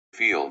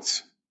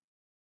Fields.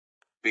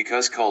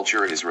 Because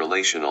culture is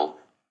relational,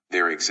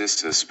 there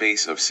exists a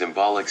space of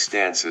symbolic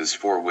stances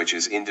for which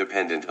is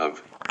independent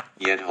of,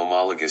 yet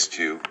homologous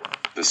to,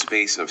 the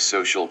space of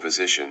social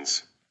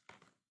positions.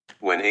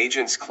 When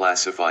agents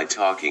classify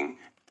talking,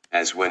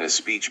 as when a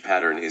speech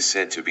pattern is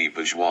said to be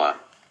bourgeois,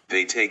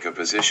 they take a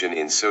position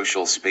in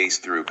social space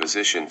through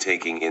position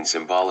taking in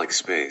symbolic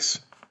space.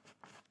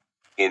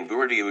 In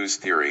Bourdieu's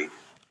theory,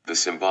 the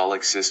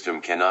symbolic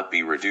system cannot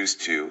be reduced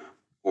to,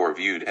 or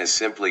viewed as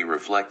simply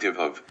reflective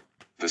of,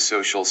 the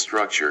social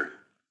structure,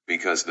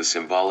 because the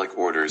symbolic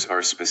orders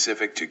are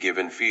specific to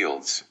given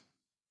fields.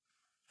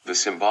 The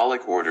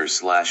symbolic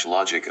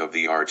order/logic of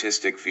the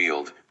artistic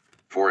field,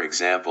 for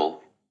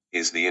example,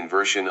 is the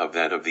inversion of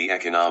that of the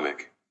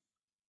economic.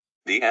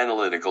 The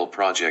analytical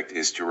project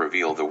is to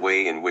reveal the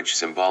way in which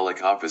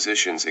symbolic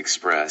oppositions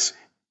express,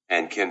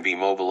 and can be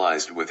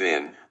mobilized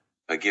within,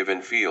 a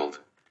given field.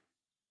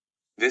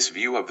 This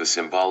view of the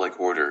symbolic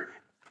order,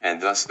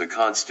 and thus the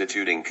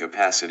constituting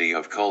capacity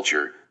of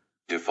culture,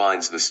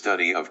 defines the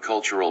study of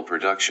cultural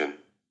production.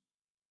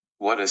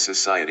 What a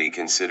society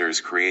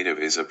considers creative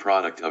is a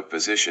product of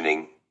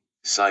positioning.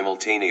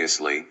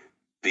 Simultaneously,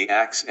 the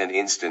acts and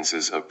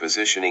instances of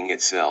positioning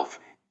itself,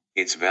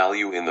 its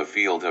value in the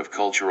field of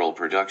cultural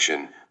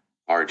production,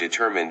 are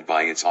determined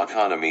by its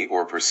autonomy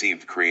or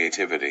perceived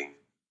creativity.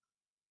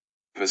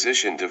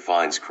 Position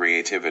defines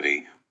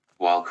creativity,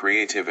 while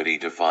creativity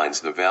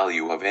defines the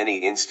value of any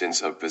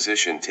instance of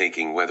position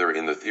taking, whether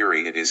in the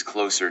theory it is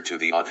closer to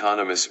the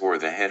autonomous or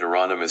the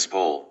heteronymous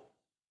pole.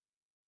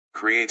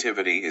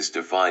 Creativity is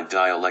defined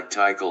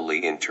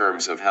dialectically in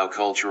terms of how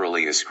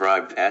culturally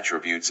ascribed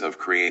attributes of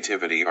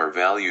creativity are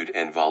valued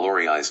and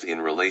valorized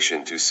in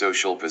relation to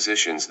social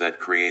positions that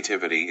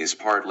creativity is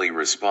partly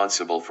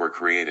responsible for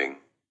creating.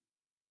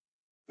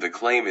 The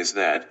claim is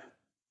that,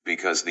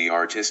 because the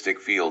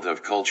artistic field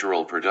of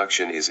cultural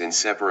production is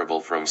inseparable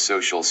from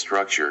social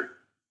structure,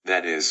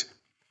 that is,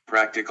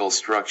 practical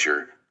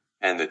structure,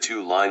 and the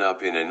two line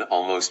up in an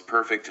almost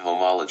perfect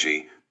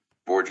homology,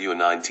 Bourdieu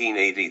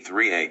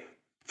 1983a,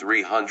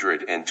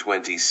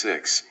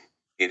 326,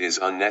 it is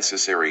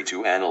unnecessary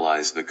to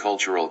analyze the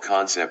cultural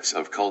concepts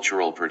of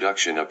cultural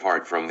production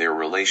apart from their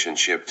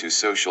relationship to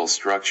social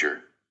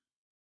structure.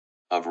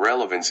 Of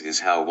relevance is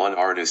how one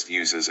artist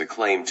uses a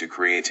claim to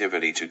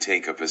creativity to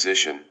take a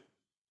position.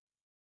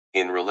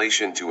 In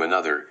relation to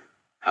another,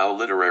 how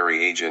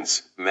literary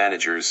agents,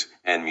 managers,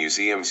 and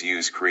museums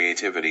use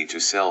creativity to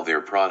sell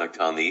their product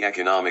on the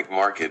economic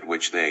market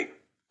which they,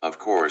 of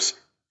course,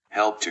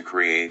 help to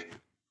create,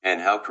 and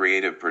how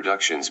creative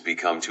productions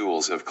become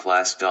tools of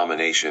class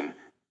domination,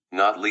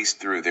 not least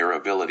through their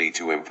ability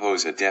to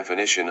impose a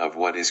definition of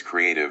what is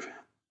creative,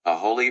 a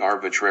wholly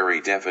arbitrary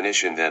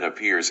definition that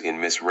appears in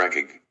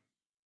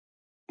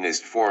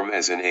misrecognized form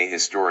as an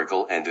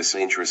ahistorical and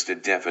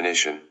disinterested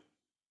definition.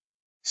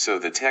 So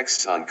the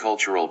texts on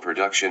cultural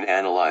production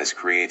analyze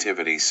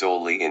creativity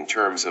solely in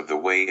terms of the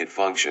way it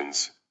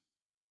functions.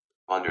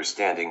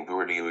 Understanding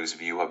Bourdieu's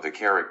view of the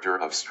character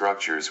of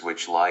structures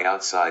which lie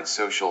outside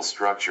social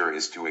structure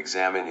is to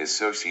examine his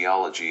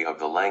sociology of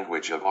the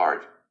language of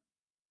art.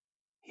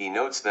 He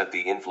notes that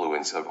the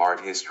influence of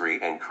art history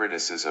and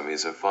criticism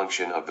is a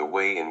function of the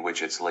way in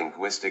which its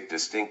linguistic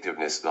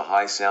distinctiveness, the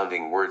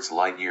high-sounding words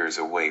light years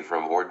away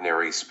from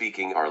ordinary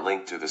speaking, are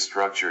linked to the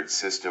structured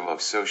system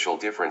of social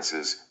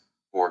differences,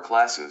 or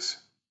classes.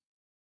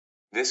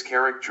 This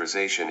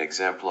characterization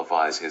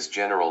exemplifies his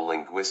general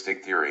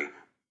linguistic theory,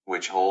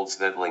 which holds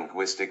that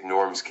linguistic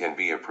norms can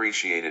be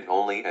appreciated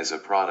only as a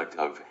product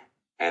of,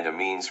 and a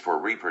means for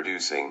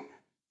reproducing,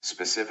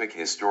 specific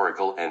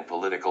historical and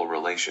political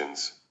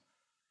relations.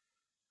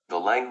 The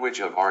language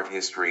of art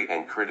history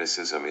and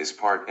criticism is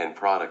part and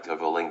product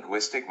of a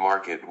linguistic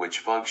market which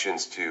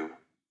functions to,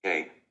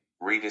 a.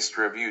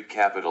 redistribute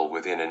capital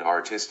within an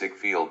artistic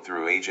field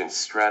through agents'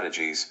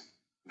 strategies,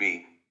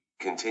 b.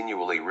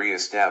 continually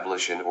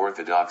re-establish an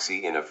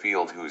orthodoxy in a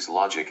field whose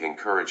logic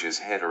encourages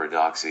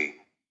heterodoxy,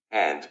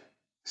 and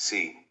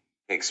c.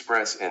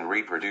 express and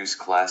reproduce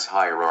class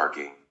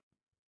hierarchy.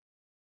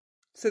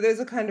 So those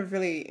are kind of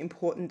really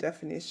important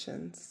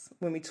definitions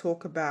when we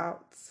talk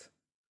about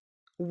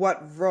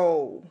what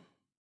role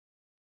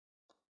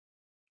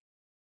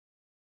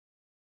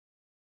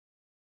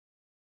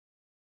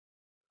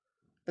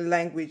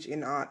language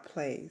in art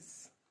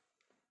plays.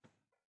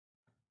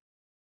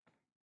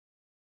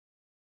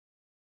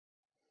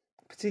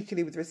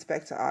 Particularly with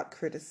respect to art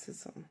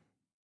criticism.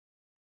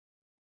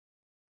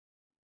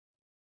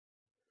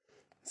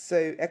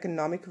 So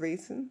economic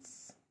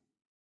reasons,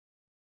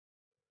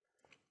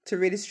 to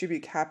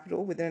redistribute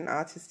capital within an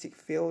artistic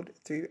field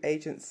through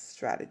agents'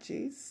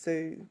 strategies,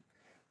 so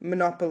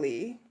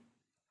monopoly,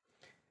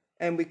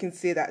 and we can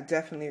see that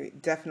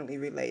definitely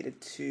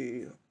related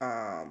to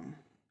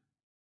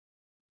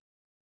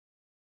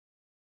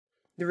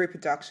the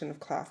reproduction of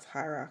class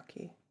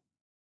hierarchy.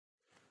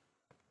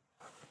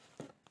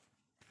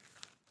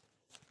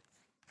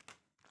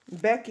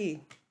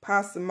 Becky,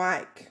 pass the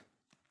mic.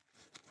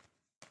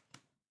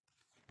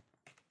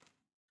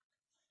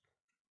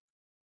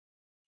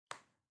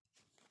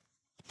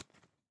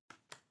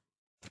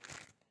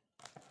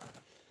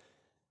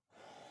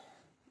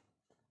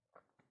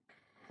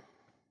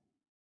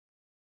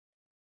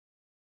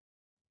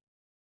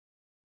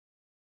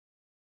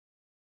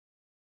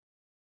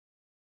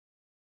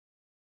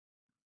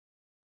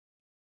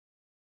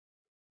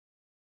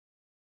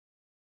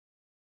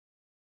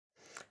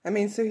 I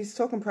mean, so he's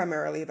talking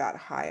primarily about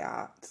high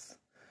arts,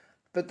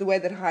 but the way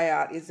that high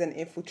art is then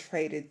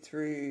infiltrated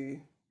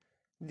through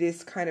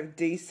this kind of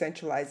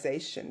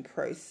decentralization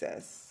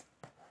process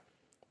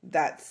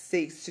that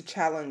seeks to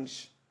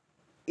challenge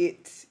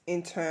it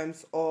in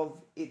terms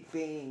of it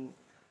being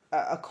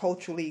a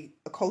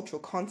cultural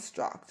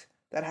construct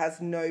that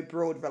has no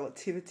broad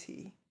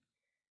relativity,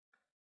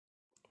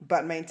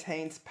 but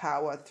maintains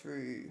power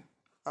through,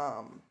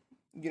 um,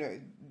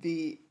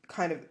 the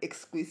kind of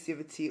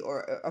exclusivity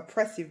or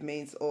oppressive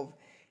means of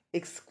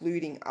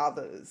excluding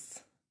others.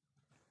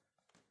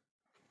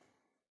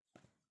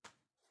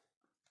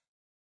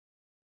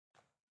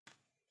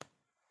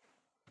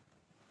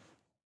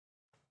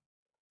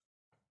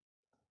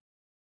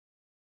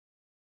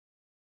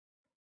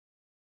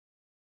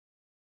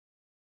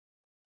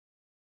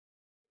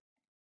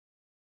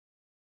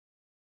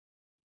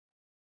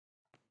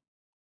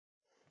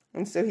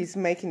 And so he's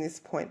making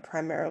this point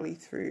primarily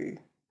through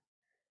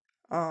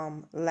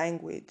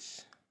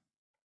language.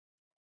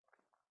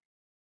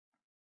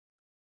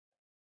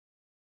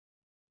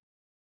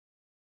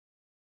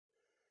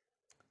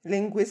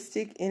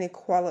 Linguistic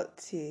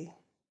inequality.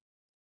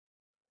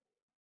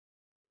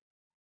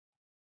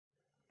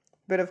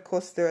 But of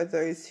course, there are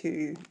those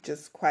who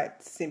just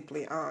quite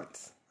simply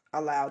aren't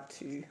allowed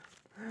to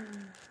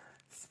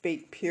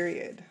speak,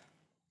 period.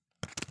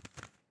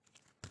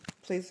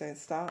 Please don't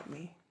start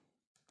me.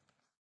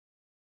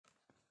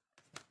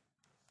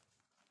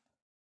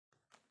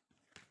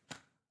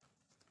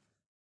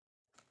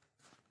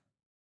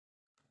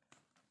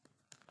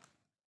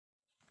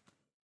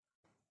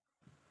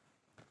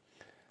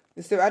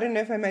 So I don't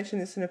know if I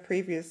mentioned this in the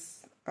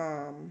previous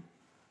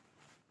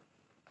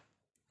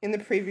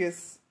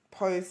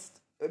post,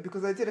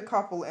 because I did a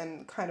couple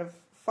and kind of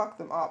fucked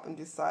them up and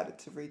decided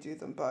to redo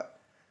them. But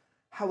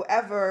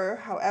however,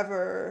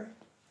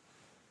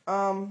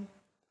 um,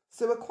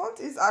 so Lecointe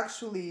is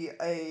actually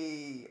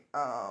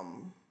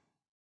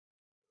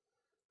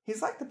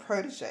he's like the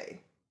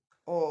protege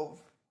of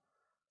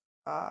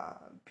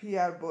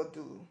Pierre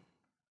Bourdieu,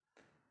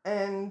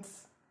 and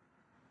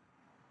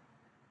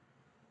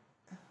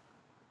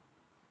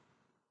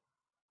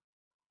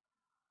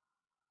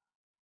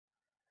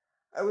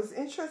I was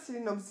interested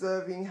in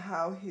observing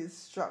how his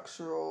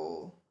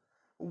structural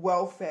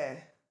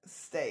welfare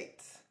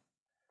state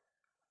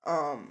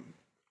um,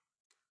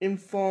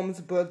 informs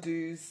how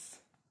Bourdieu's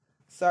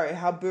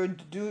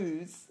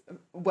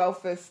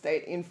welfare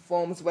state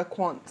informs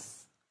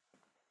Lecointe's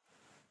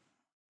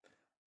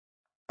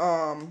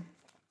um,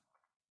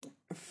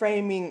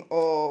 framing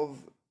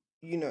of,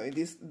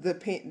 this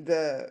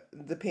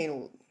the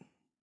penal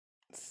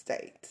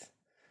state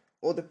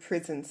or the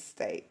prison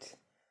state.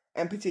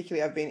 And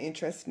particularly, I've been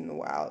interested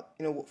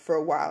for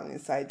a while in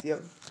this idea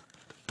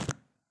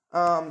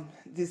of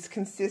this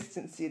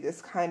consistency,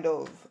 this kind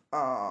of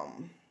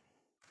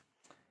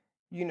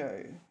you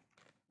know,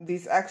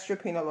 these extra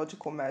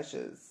penological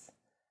measures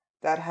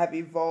that have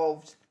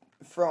evolved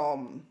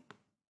from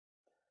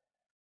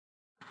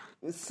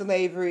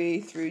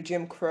slavery through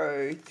Jim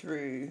Crow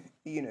through,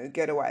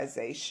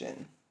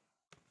 ghettoization.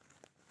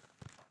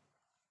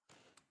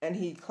 And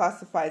he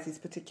classifies these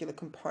particular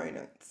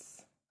components.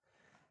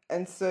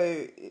 And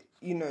so,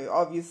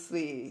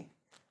 obviously,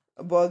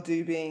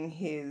 Bourdieu being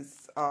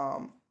his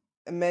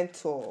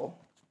mentor,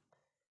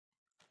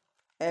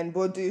 and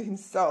Bourdieu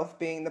himself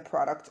being the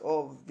product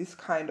of this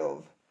kind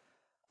of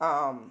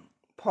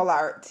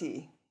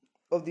polarity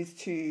of these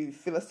two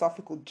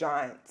philosophical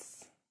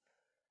giants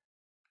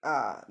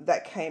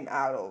that came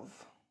out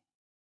of,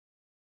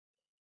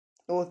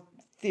 or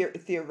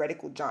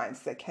theoretical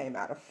giants that came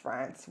out of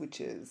France,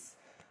 which is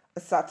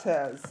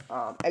Sartre's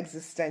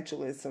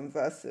existentialism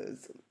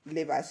versus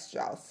Levi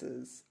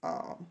Strauss's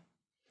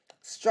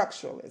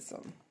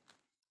structuralism,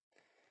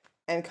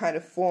 and kind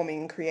of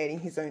creating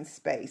his own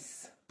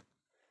space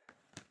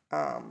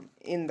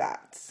in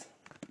that.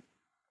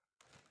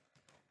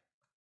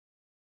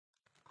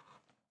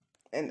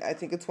 And I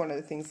think it's one of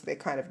the things that they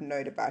kind of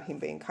note about him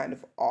being kind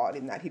of odd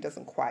in that he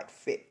doesn't quite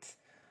fit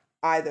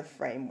either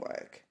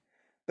framework.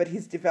 But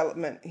his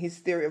development, his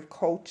theory of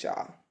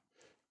culture,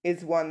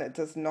 is one that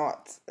does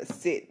not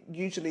sit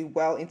usually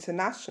well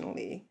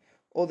internationally,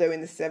 although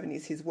in the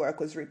 70s his work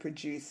was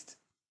reproduced,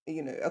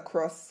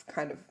 across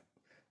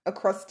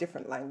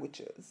different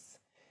languages.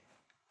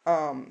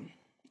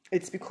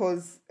 It's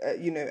because,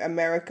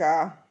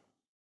 America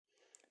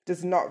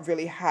does not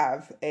really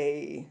have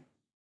a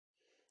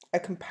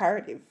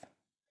comparative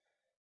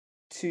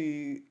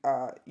to,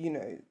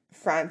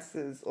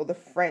 France's or the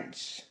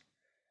French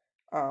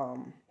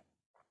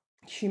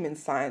human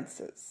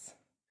sciences.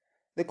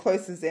 The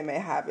closest they may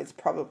have is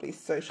probably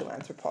social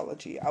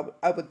anthropology,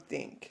 I would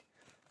think,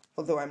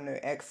 although I'm no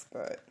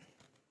expert.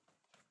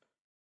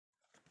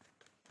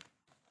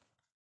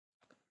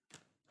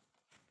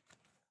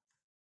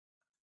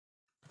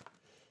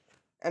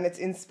 And it's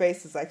in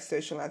spaces like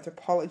social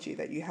anthropology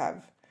that you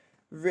have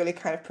really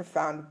kind of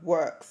profound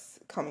works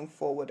coming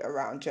forward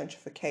around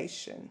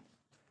gentrification.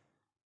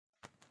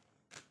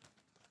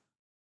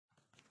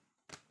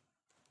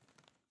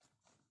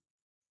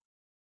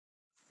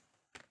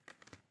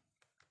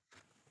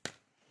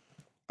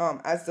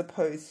 as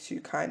opposed to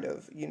kind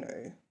of,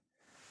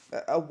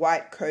 a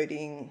white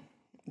coding,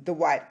 the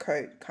white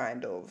coat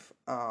kind of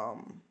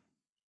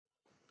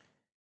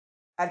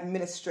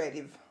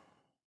administrative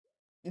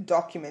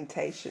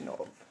documentation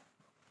of.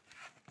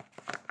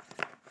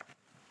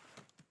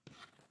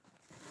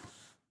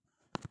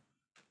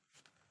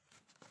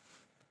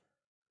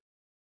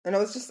 And I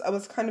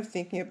was kind of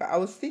thinking about, I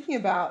was thinking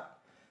about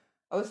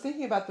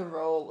the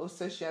role of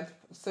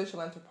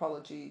social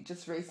anthropology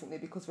just recently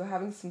because we're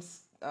having some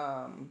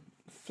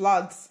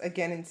floods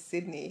again in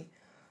Sydney,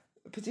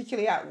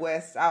 particularly out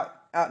west,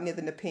 out near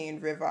the Nepean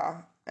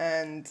River,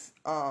 and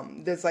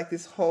there's like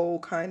this whole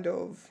kind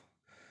of.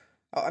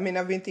 I mean,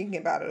 I've been thinking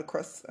about it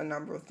across a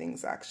number of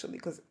things actually,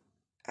 because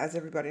as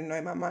everybody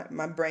know,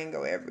 my brain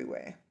go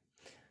everywhere.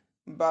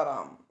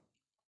 But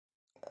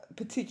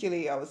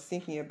particularly, I was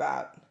thinking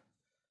about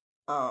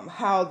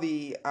how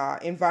the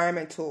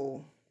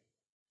environmental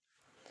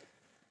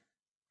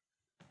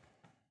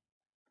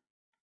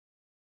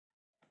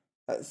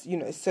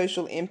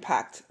social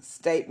impact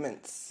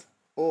statements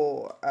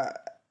or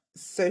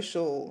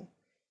social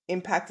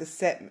impact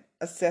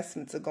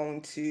assessments are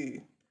going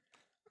to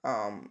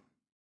um,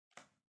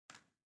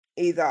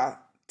 either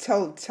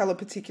tell a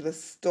particular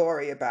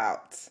story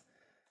about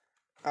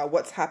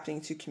what's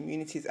happening to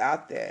communities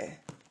out there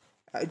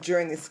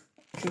during this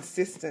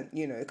consistent,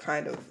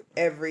 kind of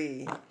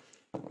every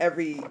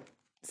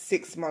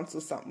 6 months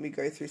or something, we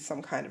go through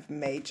some kind of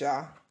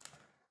major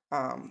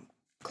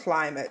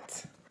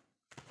climate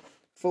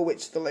for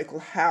which the local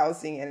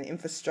housing and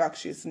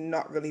infrastructure is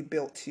not really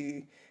built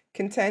to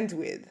contend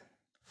with,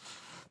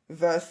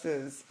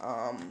 versus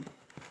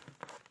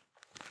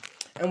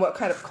and what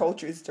kind of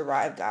culture is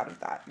derived out of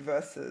that,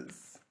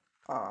 versus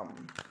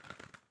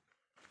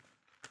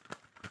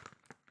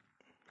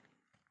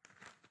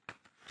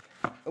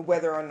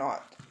whether or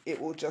not it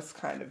will just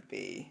kind of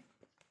be,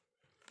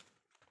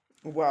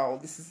 well,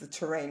 this is the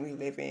terrain we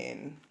live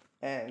in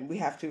and we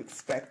have to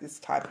expect this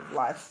type of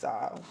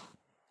lifestyle.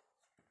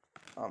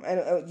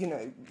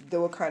 There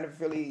were kind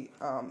of really,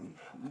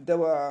 there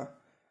were,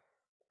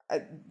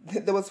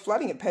 there was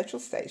flooding at petrol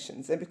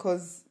stations, and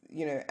because,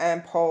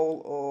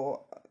 Ampol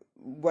or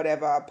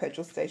whatever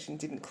petrol station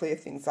didn't clear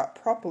things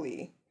up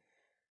properly,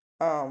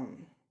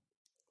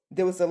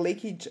 there was a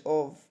leakage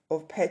of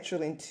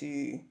petrol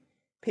into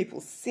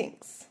people's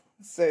sinks.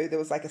 So there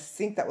was like a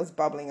sink that was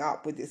bubbling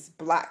up with this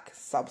black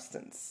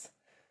substance,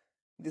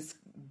 this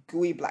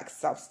gooey black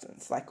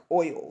substance, like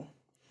oil.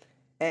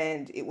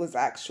 And it was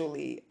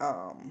actually,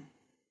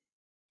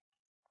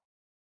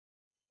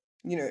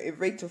 it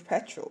reeked of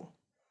petrol.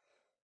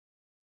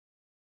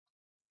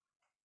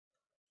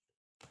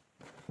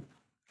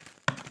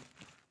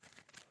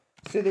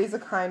 So there's a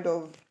kind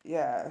of,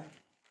 yeah,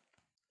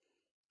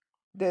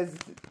 there's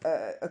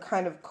a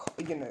kind of,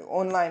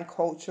 online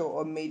culture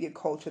or media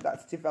culture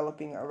that's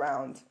developing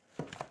around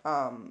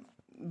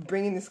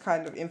bringing this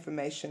kind of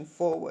information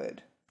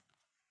forward.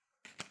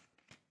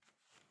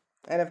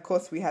 And of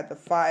course, we had the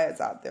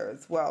fires out there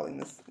as well in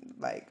this,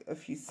 like a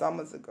few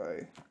summers ago.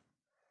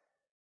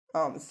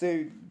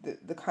 So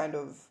the kind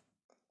of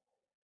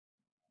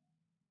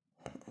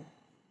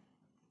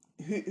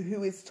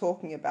who is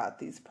talking about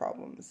these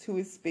problems? Who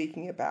is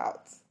speaking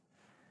about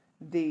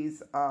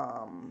these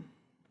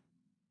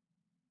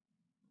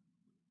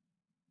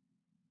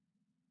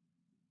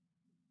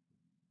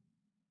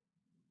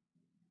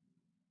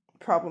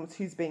problems?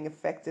 Who's being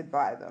affected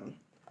by them?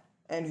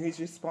 And who's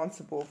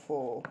responsible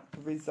for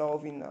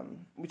resolving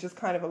them? Which is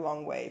kind of a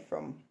long way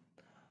from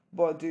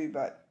Bordeaux,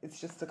 but it's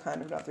just a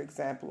kind of another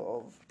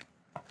example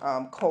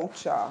of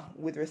culture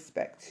with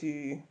respect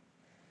to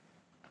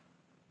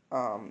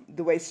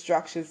the way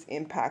structures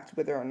impact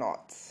whether or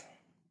not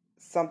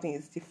something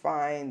is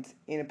defined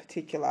in a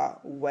particular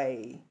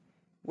way,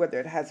 whether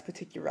it has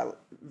particular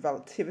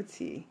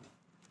relativity.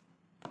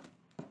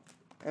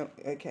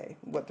 Okay,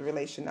 what the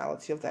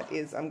relationality of that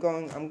is. I'm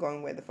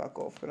going way the fuck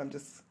off, but I'm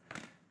just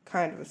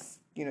kind of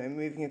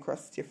moving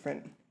across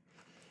different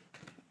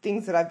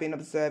things that I've been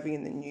observing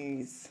in the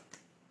news.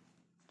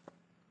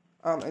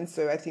 And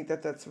so I think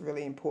that that's a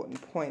really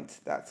important point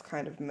that's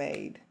kind of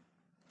made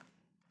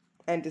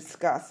and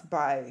discussed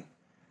by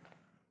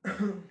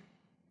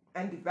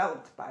and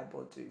developed by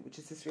Bordeaux, which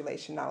is this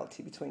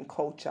relationality between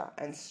culture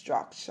and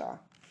structure,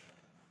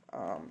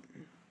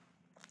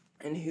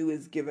 and who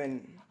is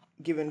given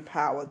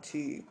power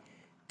to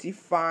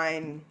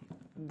define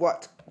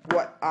what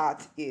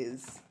art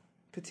is,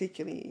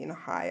 particularly in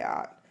high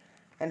art,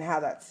 and how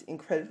that's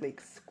incredibly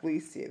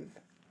exclusive,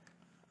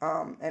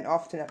 and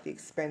often at the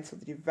expense of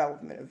the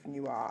development of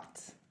new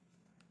art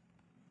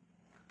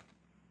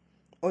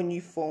or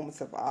new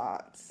forms of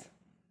art.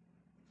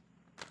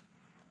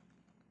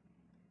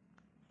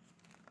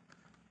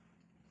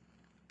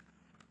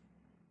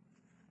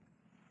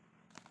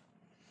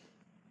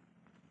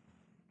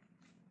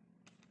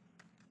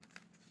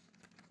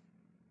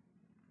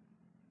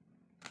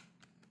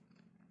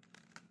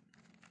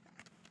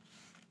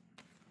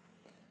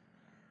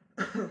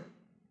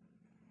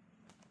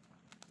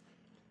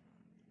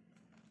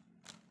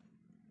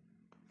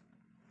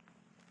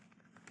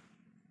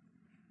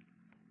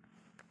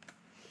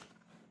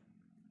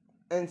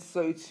 And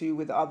so too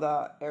with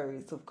other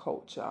areas of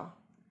culture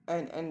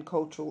and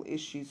cultural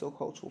issues or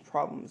cultural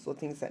problems or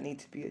things that need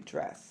to be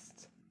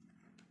addressed.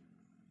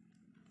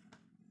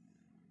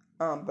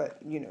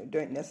 But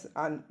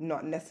are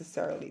not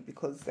necessarily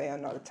because they are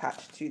not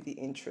attached to the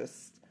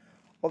interest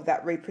of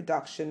that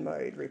reproduction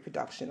mode,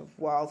 reproduction of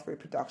wealth,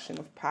 reproduction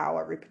of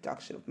power,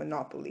 reproduction of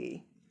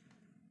monopoly,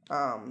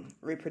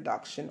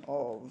 reproduction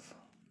of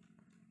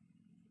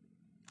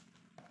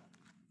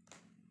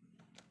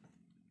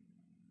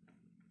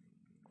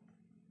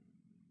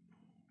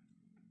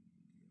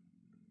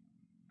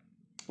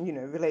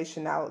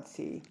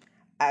relationality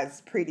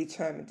as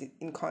predetermined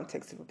in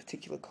context of a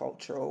particular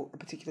culture or a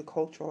particular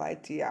cultural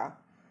idea,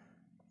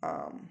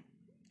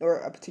 or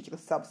a particular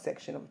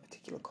subsection of a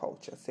particular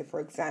culture. So, for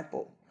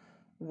example,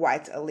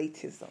 white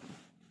elitism.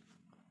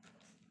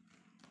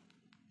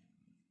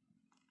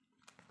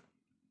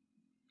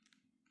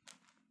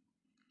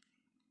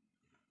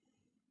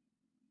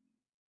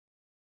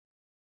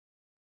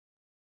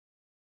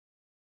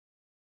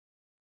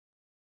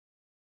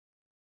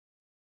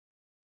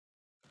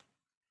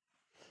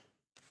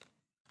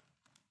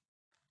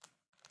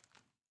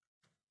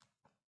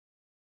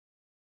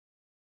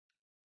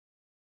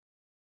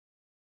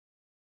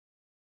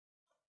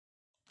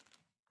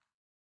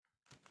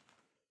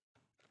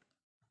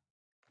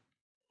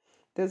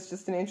 There's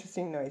just an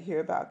interesting note here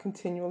about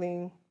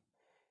continually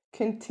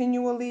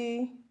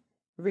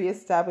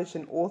reestablish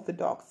an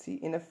orthodoxy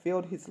in a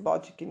field his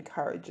logic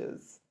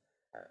encourages.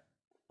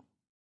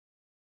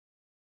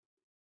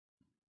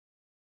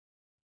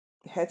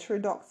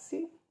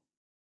 Heterodoxy?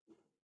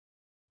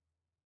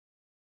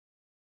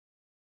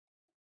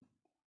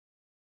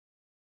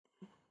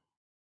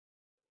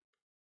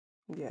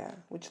 Yeah,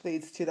 which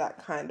leads to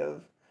that kind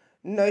of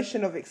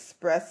notion of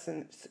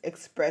expression.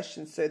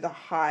 So the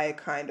high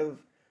kind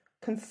of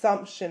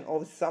consumption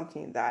of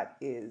something that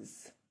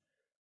is,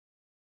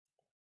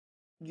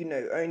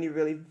 only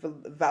really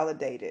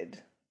validated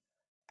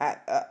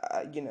at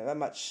a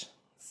much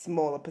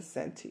smaller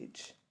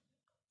percentage.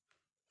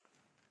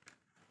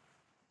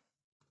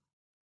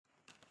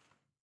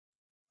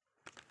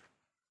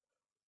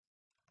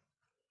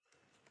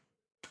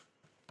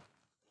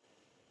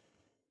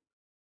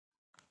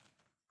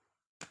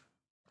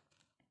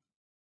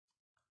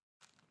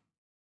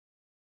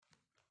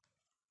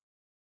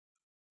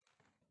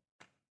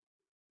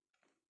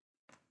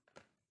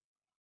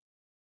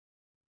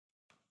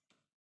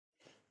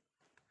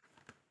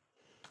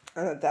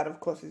 And that, of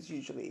course, is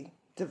usually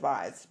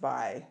devised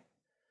by,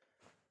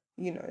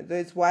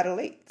 those white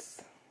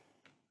elites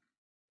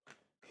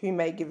who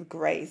may give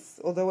grace,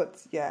 although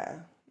it's, yeah.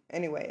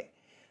 Anyway,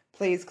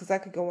 please, because I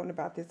could go on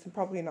about this and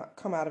probably not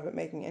come out of it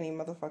making any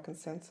motherfucking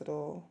sense at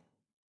all.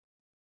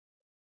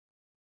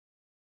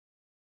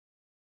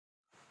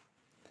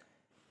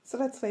 So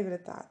let's leave it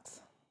at that.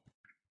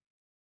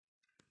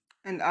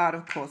 And art,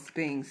 of course,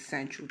 being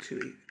central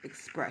to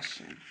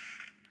expression,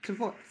 to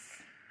voice.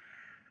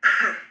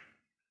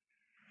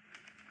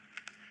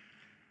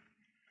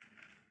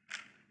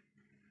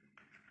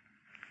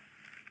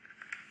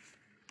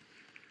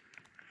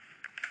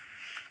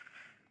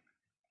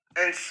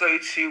 And so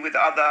too with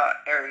other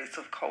areas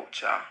of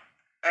culture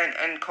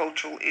and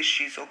cultural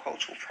issues or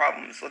cultural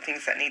problems or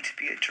things that need to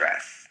be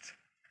addressed.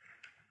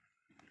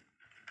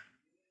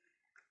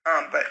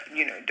 But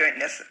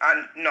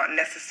are not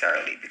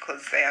necessarily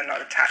because they are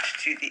not attached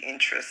to the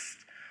interest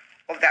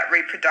of that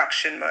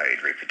reproduction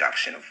mode,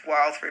 reproduction of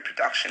wealth,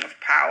 reproduction of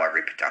power,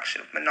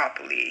 reproduction of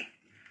monopoly,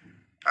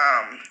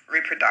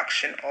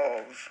 reproduction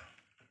of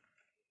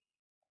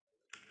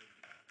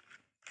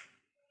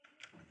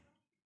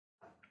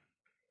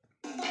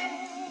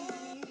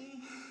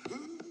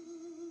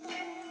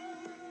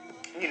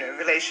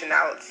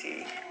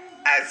relationality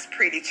as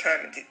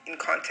predetermined in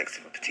context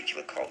of a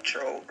particular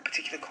cultural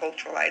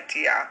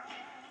idea,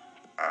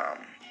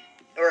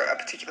 or a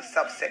particular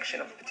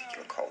subsection of a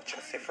particular culture.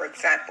 So, for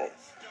example,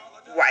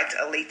 white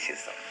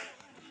elitism.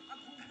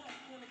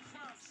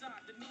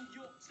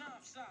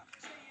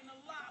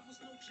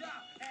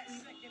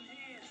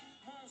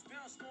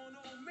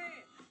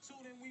 So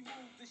then we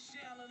moved to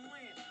Shallon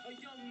Land, a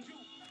young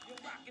youth,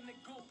 you're rocking the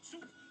go-to.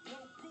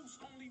 Low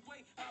goose, only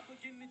way I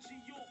begin to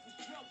G-York was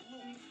drug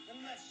loot.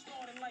 And let's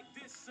start it like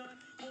this, son.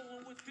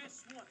 Rolling with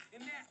this one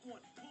and that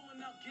one. Pulling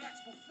out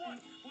gats for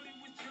fun. But it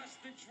was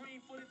just a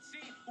dream for the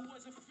team who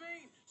was a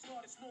fiend.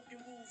 Started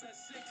smoking rules at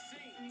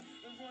 16.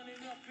 And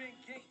running up in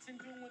gates and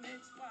doing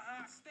hits for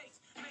high stakes.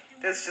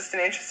 There's just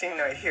an interesting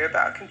note here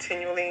about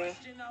continually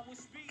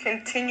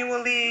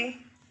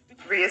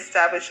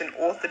reestablish an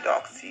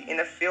orthodoxy in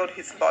a field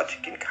his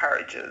logic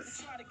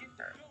encourages.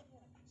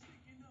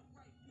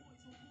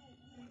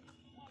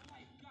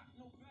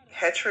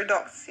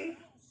 Heterodoxy?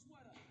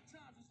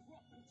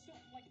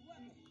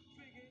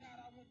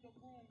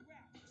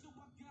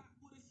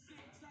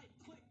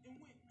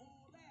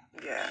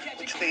 Yeah,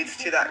 which leads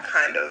to that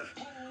kind of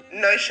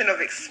notion of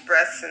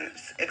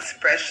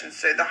expression.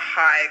 So the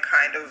high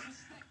kind of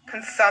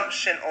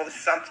consumption of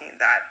something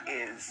that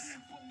is,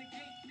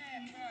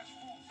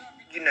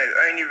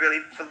 only really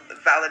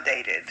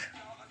validated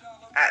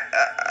at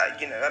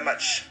a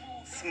much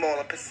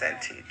smaller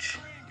percentage.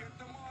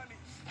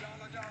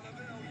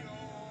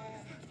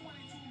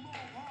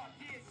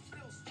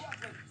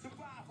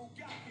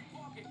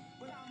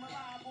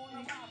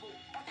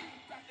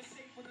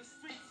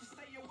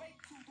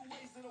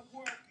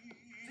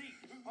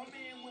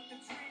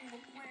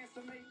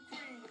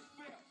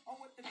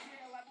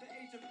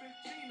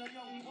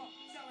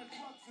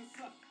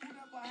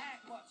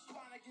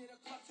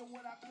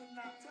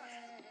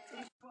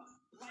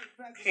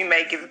 You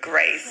may give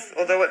grace,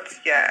 although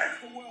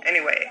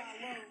anyway,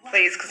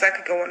 please, because I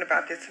could go on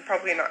about this and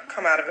probably not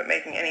come out of it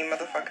making any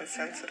motherfucking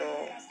sense at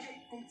all.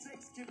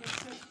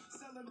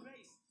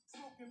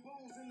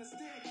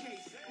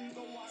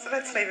 So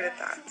let's leave it at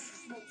that.